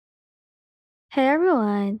Hey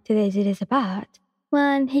everyone, today's video is about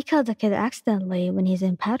when he killed a kid accidentally when he's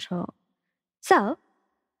in patrol. So,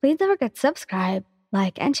 please don't forget to subscribe,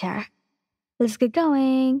 like, and share. Let's get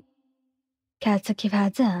going. Cats took your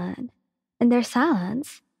heads in. In their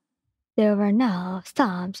silence, there were no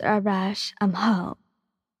stomps or a rush, I'm home.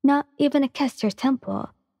 Not even a kiss to your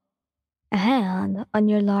temple. A hand on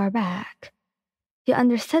your lower back. You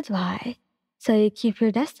understood why, so you keep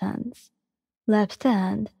your distance. Lips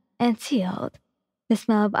thinned and sealed. The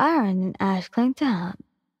smell of iron and ash clung to him.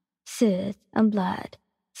 Soot and blood,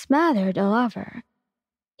 smothered all over.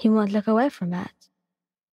 He won't look away from it.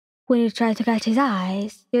 When you try to catch his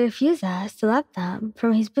eyes, he refuses to let them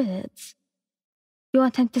from his boots. You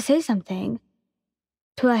want him to say something,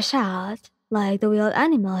 to lash out like the wild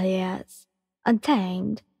animal he is,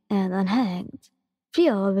 untamed and unhanged,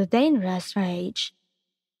 filled with dangerous rage.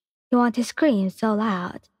 You want his screams so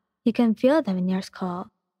loud you can feel them in your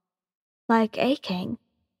skull, like aching,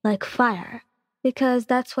 like fire, because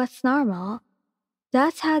that's what's normal.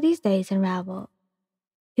 That's how these days unravel.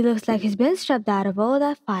 He looks like he's been stripped out of all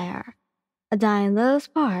that fire, a dying little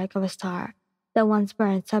spark of a star that once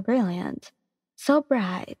burned so brilliant, so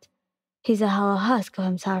bright. He's a hollow husk of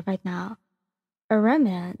himself right now, a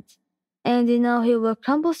remnant, and you know he will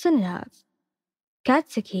crumble soon enough.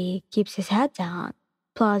 Katsuki keeps his head down,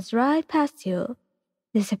 plods right past you,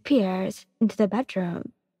 disappears into the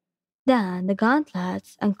bedroom. Then the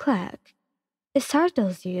gauntlets unclick. It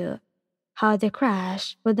startles you how they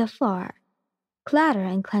crash with the floor, clatter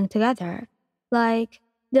and clang together, like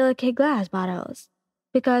delicate glass bottles,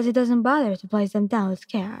 because he doesn't bother to place them down with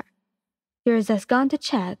care. You're just gone to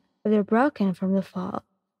check if they're broken from the fall,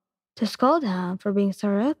 to scold him for being so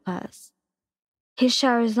reckless. His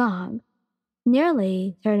shower is long,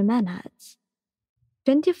 nearly 30 minutes,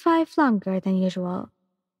 25 longer than usual.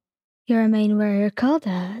 You remain where you're curled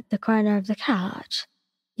at the corner of the couch.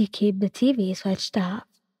 You keep the TV switched off,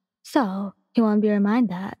 so he won't be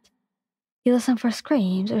reminded. You listen for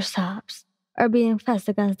screams or sobs or beating fists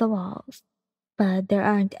against the walls, but there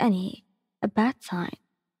aren't any, a bad sign.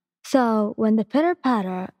 So when the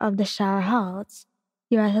pitter-patter of the shower halts,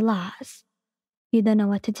 you're at a loss. You don't know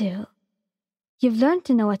what to do. You've learned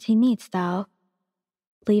to know what he needs, though.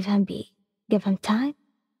 Leave him be. Give him time.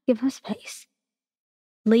 Give him space.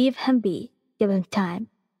 Leave him be. Give him time.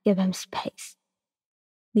 Give him space.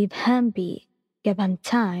 Leave him be. Give him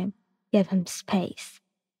time. Give him space.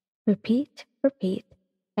 Repeat, repeat,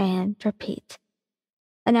 and repeat.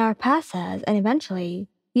 An hour passes, and eventually,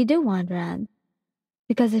 you do wander in.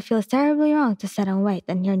 Because it feels terribly wrong to sit and wait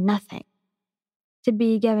and hear nothing. To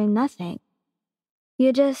be giving nothing.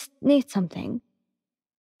 You just need something.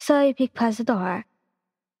 So you peek past the door,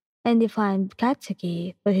 and you find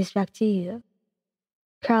Katsuki with his back to you,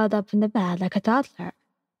 curled up in the bed like a toddler.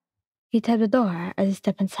 You tap the door as you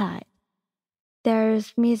step inside.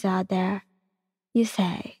 There's Mizu out there. You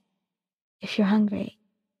say, if you're hungry.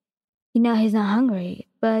 You know he's not hungry,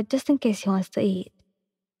 but just in case he wants to eat.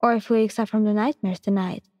 Or if he wakes up from the nightmares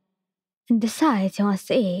tonight and decides he wants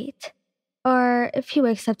to eat. Or if he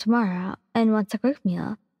wakes up tomorrow and wants a quick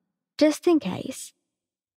meal, just in case.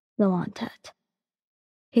 Don't want it.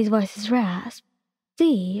 His voice is rasped,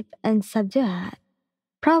 deep, and subdued,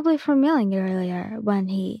 probably from yelling earlier when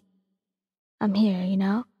I'm here, you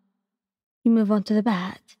know? You move on to the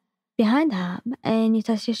bed, behind him, and you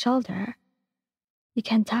touch his shoulder. You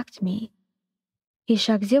can't talk to me. He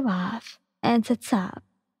shrugs you off and sits up,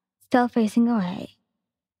 still facing away.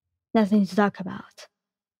 Nothing to talk about.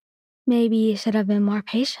 Maybe you should have been more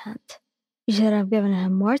patient. You should have given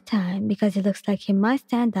him more time because it looks like he might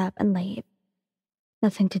stand up and leave.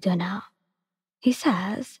 Nothing to do now, he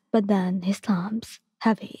says, but then he slumps,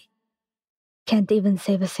 heavy. Can't even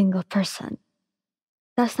save a single person.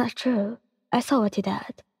 That's not true. I saw what he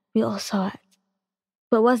did. We all saw it.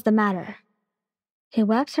 But what's the matter? He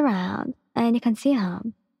wraps around, and you can see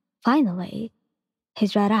him. Finally.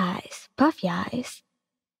 His red eyes, puffy eyes.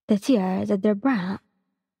 The tears at their brown.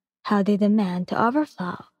 How they demand to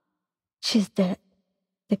overflow. She's dead.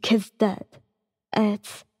 The kid's dead.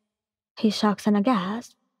 It's... He shocks and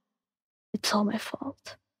aghast. It's all my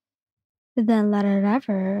fault. Then letter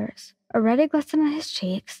rivers already glisten on his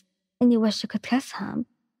cheeks, and you wish you could kiss him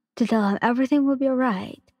to tell him everything will be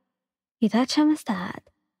alright. You touch him instead.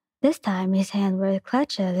 This time his hand where it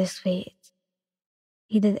clutches his feet.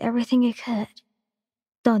 He did everything he could.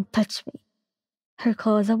 Don't touch me. Her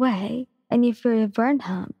claws away, and you fear you burned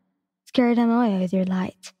him, scared him away with your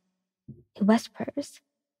light. He whispers,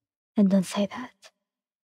 and don't say that.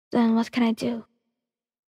 Then what can I do?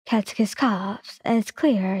 Katsuki coughs, and it's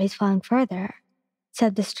clear he's falling further,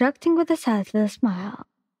 self-destructing with a sad little smile.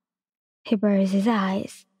 He buries his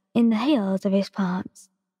eyes in the heels of his palms,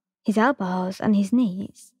 his elbows on his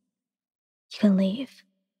knees. You can leave.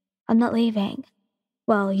 I'm not leaving.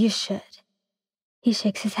 Well, you should. He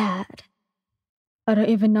shakes his head. I don't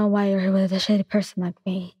even know why you're here with a shitty person like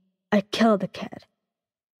me. I killed the kid.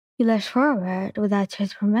 You lurch forward without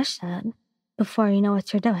his permission. Before you know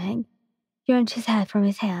what you're doing, you wrench his head from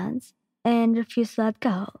his hands and refuse to let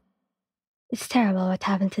go. It's terrible what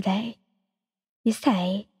happened today. You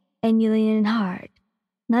stay, and you lean in hard,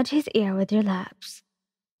 nudge his ear with your lips.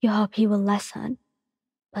 You hope he will listen,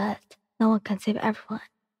 but no one can save everyone.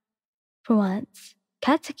 For once,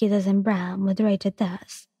 Katsuki doesn't bram with rage at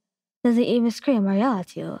this. Doesn't even scream or yell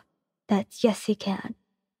at you that yes he can.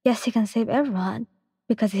 Yes he can save everyone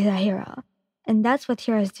because he's a hero. And that's what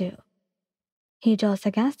heroes do. He jolts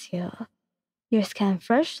against you. Your skin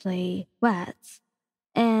freshly wets.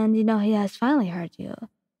 And you know he has finally heard you.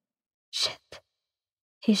 Shit.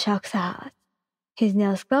 He shocks out. His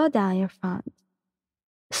nails glow down your front.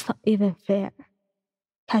 It's not even fair.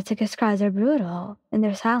 Katsuki's cries are brutal in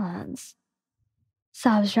their silence.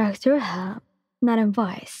 Sobs drag through him, not in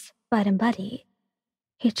voice, but in body.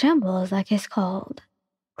 He trembles like he's cold,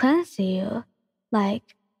 clings to you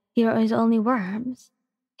like you're his only worms,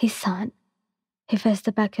 his son. He fists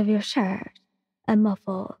the back of your shirt and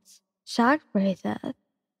muffles, shocked breathes.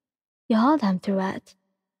 You hold him through it,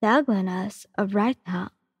 the ugliness of right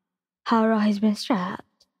now, how raw he's been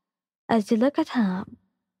strapped. As you look at him,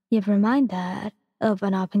 you're reminded of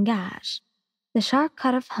an open gash, the sharp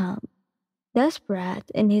cut of him,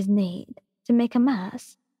 desperate in his need to make a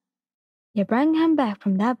mess. You bring him back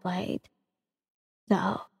from that blade,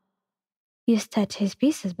 though. You stitch his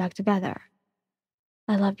pieces back together.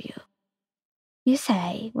 I love you. You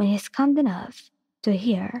say when he's calmed enough to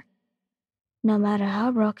hear. No matter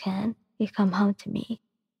how broken you come home to me,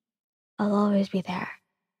 I'll always be there.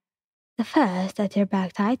 The first that your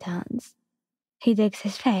back tightens, he digs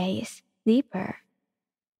his face deeper.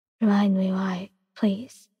 Remind me why,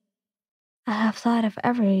 please. I have thought of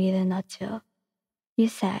every reason not to, you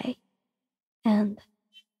say, and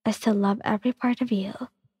I still love every part of you.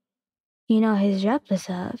 You know he's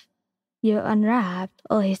repulsive. You unwrapped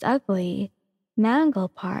all his ugly,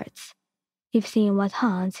 mangled parts. You've seen what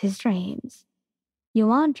haunts his dreams. You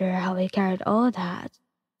wonder how he carried all that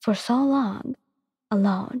for so long,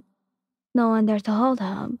 alone. No one there to hold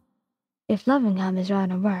him. If loving him is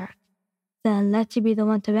rather work, then let you be the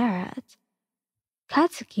one to bear it.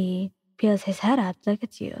 Katsuki peels his head up to look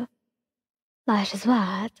at you. Lashes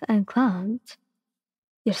wet and clumped.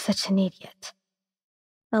 You're such an idiot.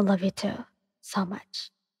 I love you too, so much.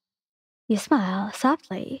 You smile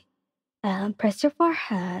softly and press your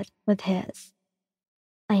forehead with his.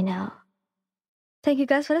 I know. Thank you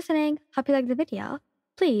guys for listening. Hope you liked the video.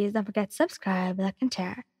 Please don't forget to subscribe, like, and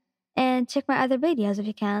share. And check my other videos if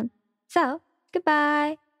you can. So,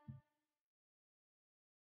 goodbye!